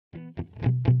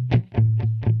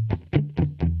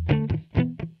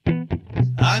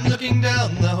I'm looking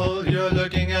down the hole, you're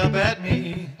looking up at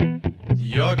me.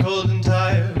 You're cold and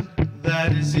tired,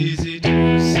 that is easy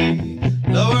to see.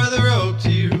 Lower the rope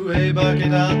to you, a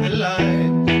bucket on the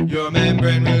line. Your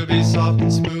membrane will be soft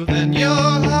and smooth and your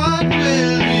heart